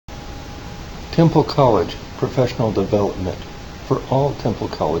Temple College Professional Development for all Temple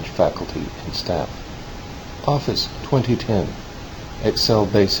College faculty and staff. Office 2010 Excel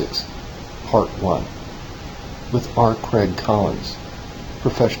Basics Part 1 with R. Craig Collins,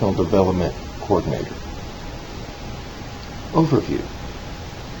 Professional Development Coordinator. Overview.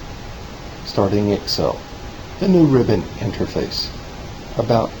 Starting Excel. The new ribbon interface.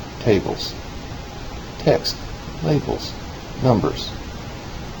 About tables. Text, labels, numbers.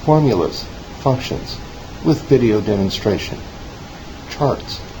 Formulas, functions, with video demonstration.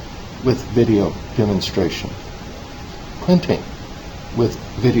 Charts, with video demonstration. Printing, with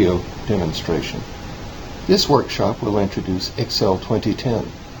video demonstration. This workshop will introduce Excel 2010,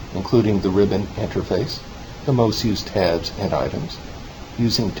 including the ribbon interface, the most used tabs and items,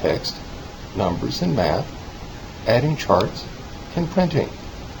 using text, numbers and math, adding charts, and printing.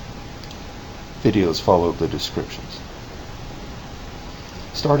 Videos follow the descriptions.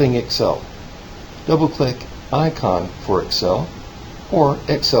 Starting Excel. Double-click Icon for Excel or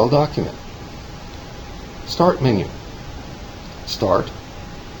Excel document. Start menu. Start,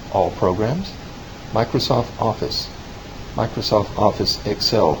 All Programs, Microsoft Office, Microsoft Office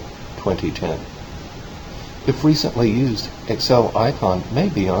Excel 2010. If recently used, Excel icon may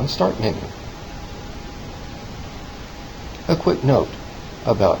be on Start menu. A quick note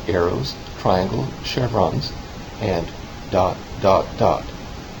about arrows, triangle, chevrons, and ... the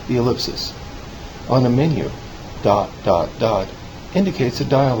ellipsis. On a menu, ... indicates a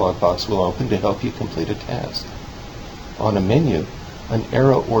dialog box will open to help you complete a task. On a menu, an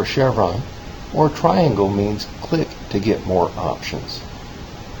arrow or chevron or triangle means click to get more options.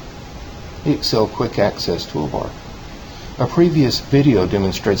 The Excel Quick Access Toolbar. A previous video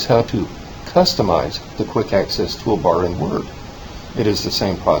demonstrates how to customize the Quick Access Toolbar in Word. It is the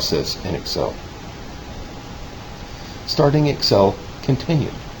same process in Excel. Starting Excel,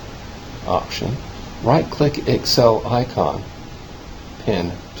 Continue. Option, right-click Excel icon,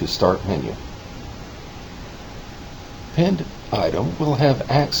 Pin to Start menu. Pinned item will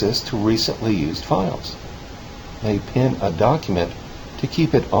have access to recently used files. May pin a document to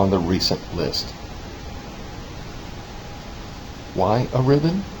keep it on the recent list. Why a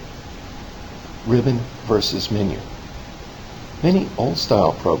ribbon? Ribbon versus menu. Many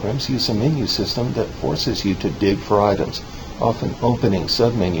old-style programs use a menu system that forces you to dig for items, often opening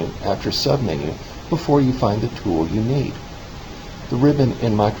submenu after submenu before you find the tool you need. The ribbon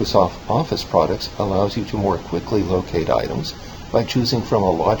in Microsoft Office products allows you to more quickly locate items by choosing from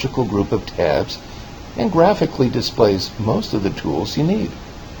a logical group of tabs and graphically displays most of the tools you need.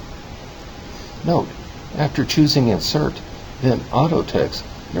 Note, after choosing Insert, then Auto Text,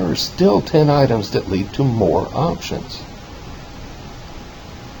 there are still 10 items that lead to more options.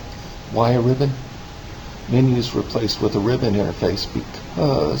 Why a ribbon? Menus replaced with a ribbon interface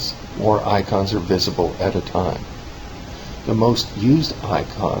because more icons are visible at a time. The most used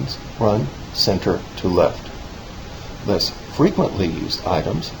icons run center to left. Less frequently used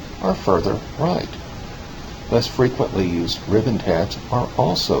items are further right. Less frequently used ribbon tabs are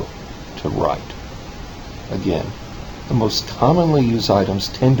also to right. Again, the most commonly used items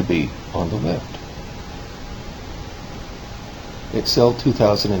tend to be on the left. Excel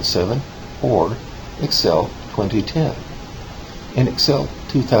 2007 or Excel 2010. In Excel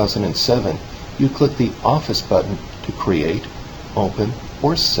 2007, you click the Office button to create, open,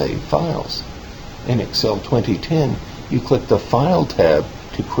 or save files. In Excel 2010, you click the File tab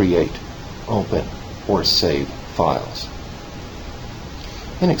to create, open, or save files.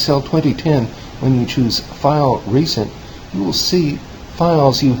 In Excel 2010, when you choose File Recent, you will see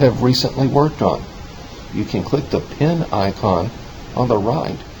files you have recently worked on. You can click the pin icon on the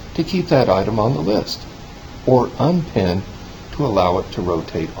right to keep that item on the list, or unpin to allow it to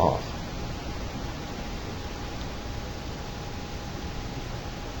rotate off.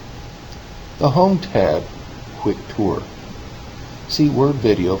 The Home tab, Quick Tour. See Word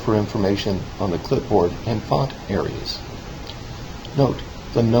video for information on the clipboard and font areas. Note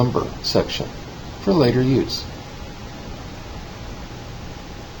the Number section for later use.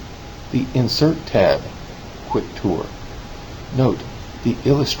 The Insert tab, Quick Tour. Note the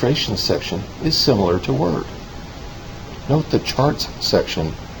Illustration section is similar to Word. Note the Charts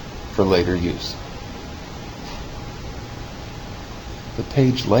section for later use. The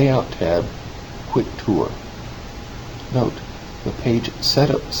Page Layout tab, Quick Tour. Note the Page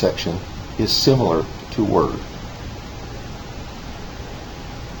Setup section is similar to Word.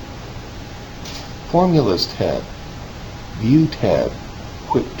 Formulas tab, View tab,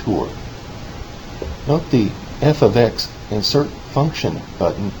 Quick Tour. Note the f of x Insert Function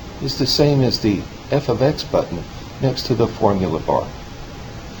button is the same as the f of x button next to the formula bar.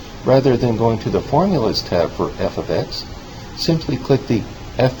 Rather than going to the Formulas tab for f of x, simply click the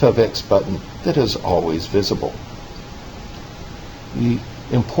f of x button that is always visible. The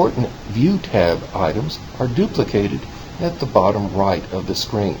important View tab items are duplicated at the bottom right of the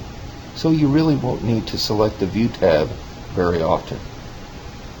screen, so you really won't need to select the View tab very often.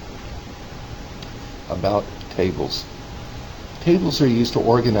 About tables. Tables are used to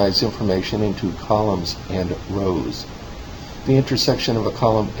organize information into columns and rows. The intersection of a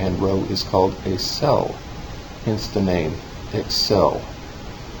column and row is called a cell, hence the name Excel.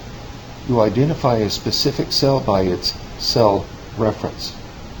 You identify a specific cell by its cell reference.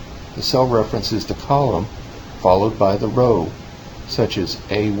 The cell reference is the column followed by the row, such as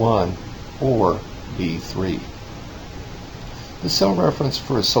A1 or B3. The cell reference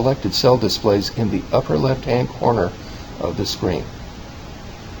for a selected cell displays in the upper left-hand corner of the screen.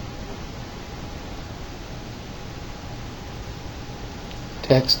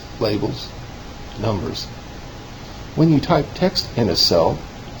 Text, labels, numbers. When you type text in a cell,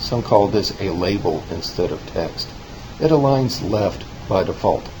 some call this a label instead of text, it aligns left by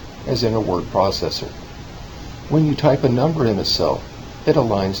default, as in a word processor. When you type a number in a cell, it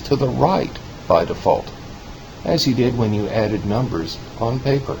aligns to the right by default, as you did when you added numbers on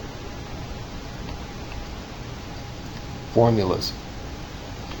paper. Formulas.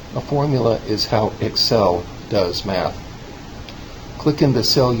 A formula is how Excel does math. Click in the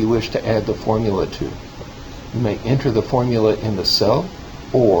cell you wish to add the formula to. You may enter the formula in the cell,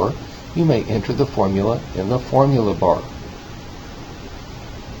 or you may enter the formula in the formula bar.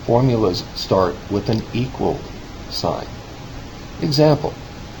 Formulas start with an equal sign. Example,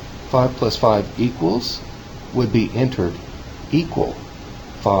 5 plus 5 equals would be entered equal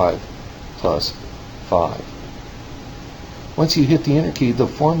 5 plus 5. Once you hit the enter key, the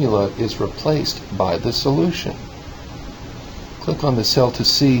formula is replaced by the solution. Click on the cell to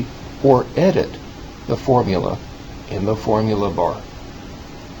see or edit the formula in the formula bar.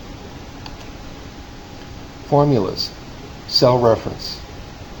 Formulas, cell reference,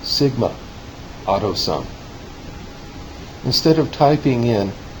 sigma, AutoSum. Instead of typing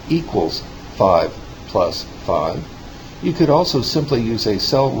in equals 5 plus 5, you could also simply use a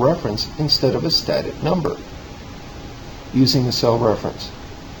cell reference instead of a static number. Using a cell reference,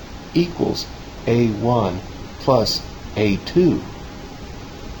 equals A1 plus A2,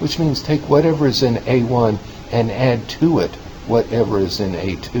 which means take whatever is in A1 and add to it whatever is in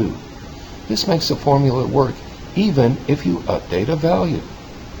A2. This makes the formula work even if you update a value.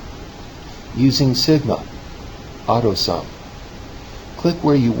 Using sigma, AutoSum. Click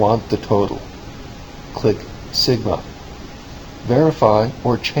where you want the total. Click sigma. Verify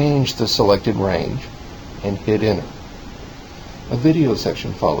or change the selected range and hit enter. A video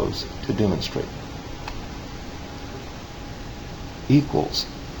section follows to demonstrate. Equals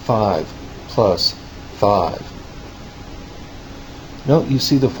 5 plus 5. Note you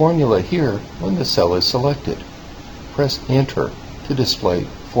see the formula here when the cell is selected. Press enter to display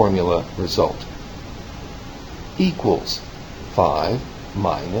formula result. Equals 5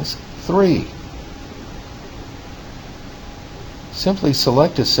 minus 3. Simply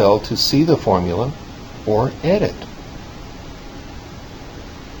select a cell to see the formula or edit.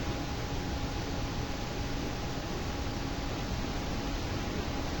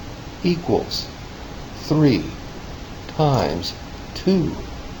 Equals 3 times 2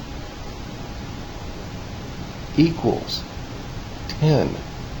 equals 10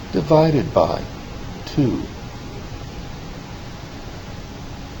 divided by 2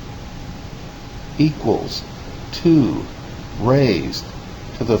 equals 2 raised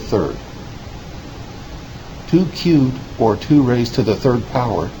to the third. 2 cubed, or 2 raised to the third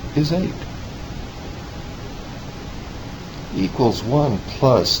power, is 8. Equals 1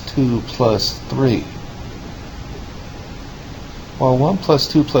 plus 2 plus 3. While 1 plus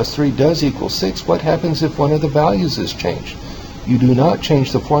 2 plus 3 does equal 6, what happens if one of the values is changed? You do not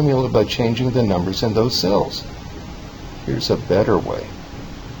change the formula by changing the numbers in those cells. Here's a better way.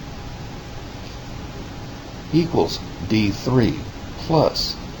 Equals D3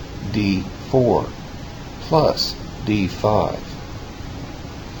 plus D4 plus D5.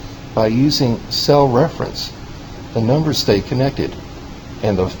 By using cell reference, the numbers stay connected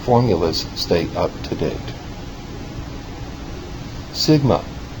and the formulas stay up to date. Sigma,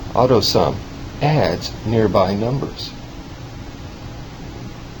 AutoSum, adds nearby numbers.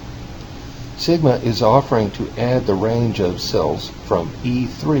 Sigma is offering to add the range of cells from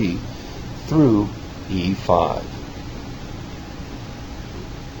E3 through E5.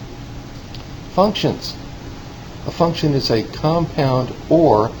 Functions. A function is a compound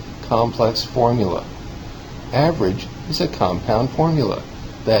or complex formula. Average is a compound formula.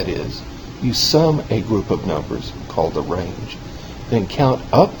 That is, you sum a group of numbers, called a range, then count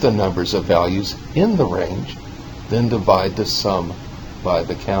up the numbers of values in the range, then divide the sum by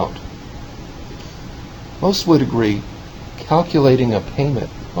the count. Most would agree calculating a payment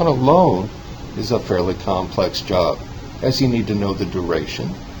on a loan is a fairly complex job, as you need to know the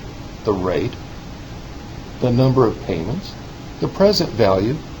duration, the rate, the number of payments, the present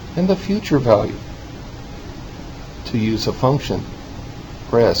value, and the future value. To use a function,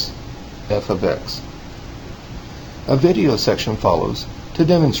 press f of x. A video section follows to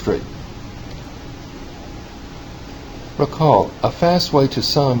demonstrate. Recall, a fast way to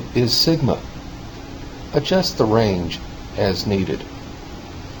sum is sigma. Adjust the range as needed.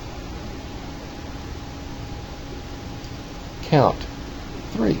 Count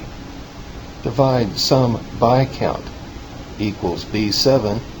 3. Divide sum by count equals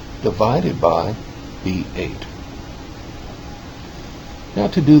B7 divided by B8. Now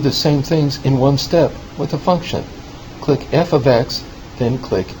to do the same things in one step with a function. Click f of x, then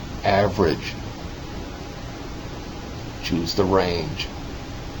click average. Choose the range.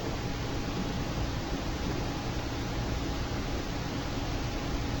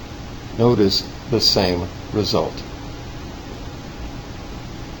 Notice the same result.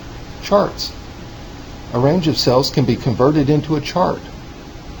 Charts. A range of cells can be converted into a chart.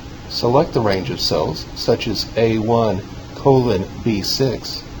 Select the range of cells, such as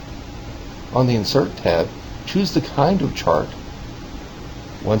A1:B6. On the Insert tab, choose the kind of chart.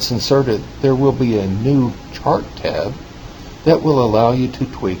 Once inserted, there will be a new Chart tab that will allow you to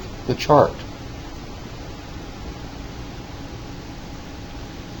tweak the chart.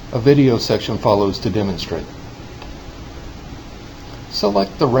 A video section follows to demonstrate.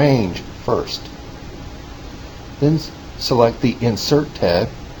 Select the range first. Then select the Insert tab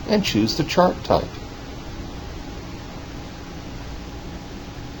and choose the chart type.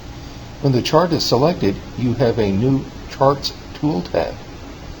 When the chart is selected, you have a new Charts tool tab.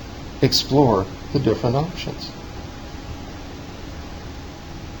 Explore the different options.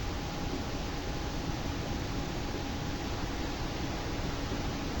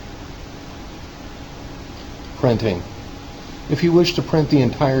 Printing. If you wish to print the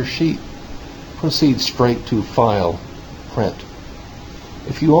entire sheet, proceed straight to File, Print.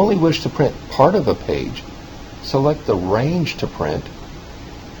 If you only wish to print part of a page, select the range to print,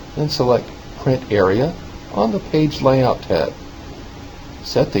 then select Print Area on the Page Layout tab.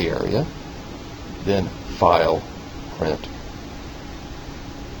 Set the area, then File, Print.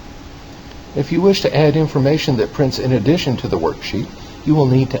 If you wish to add information that prints in addition to the worksheet, you will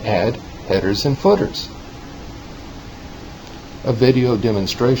need to add headers and footers. A video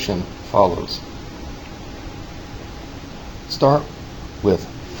demonstration follows. Start with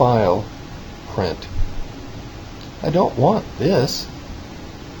File, Print. I don't want this.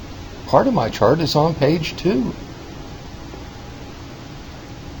 Part of my chart is on page 2.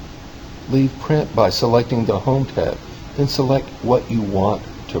 Leave Print by selecting the Home tab, then select what you want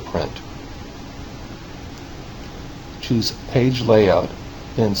to print. Choose Page Layout,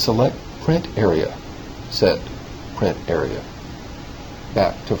 then select Print Area. Set Print Area.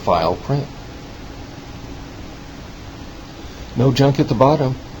 Back to File, Print. No junk at the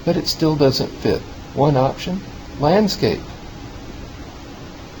bottom, but it still doesn't fit. One option, Landscape.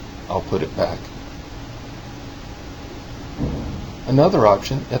 I'll put it back. Another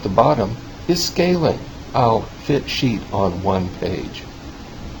option at the bottom is Scaling. I'll fit sheet on one page.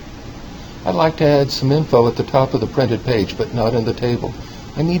 I'd like to add some info at the top of the printed page, but not in the table.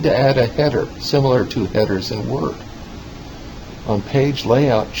 I need to add a header, similar to headers in Word. On Page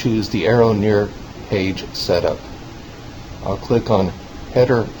Layout, choose the arrow near Page Setup. I'll click on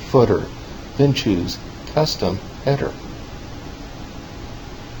Header Footer, then choose Custom Header.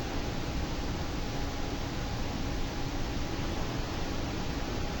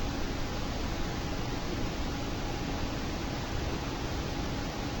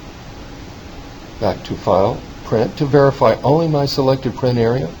 Back to File, Print to verify only my selected print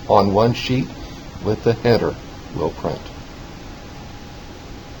area on one sheet with the header will print.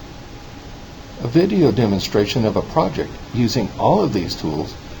 A video demonstration of a project using all of these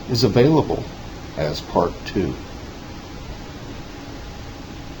tools is available as Part 2.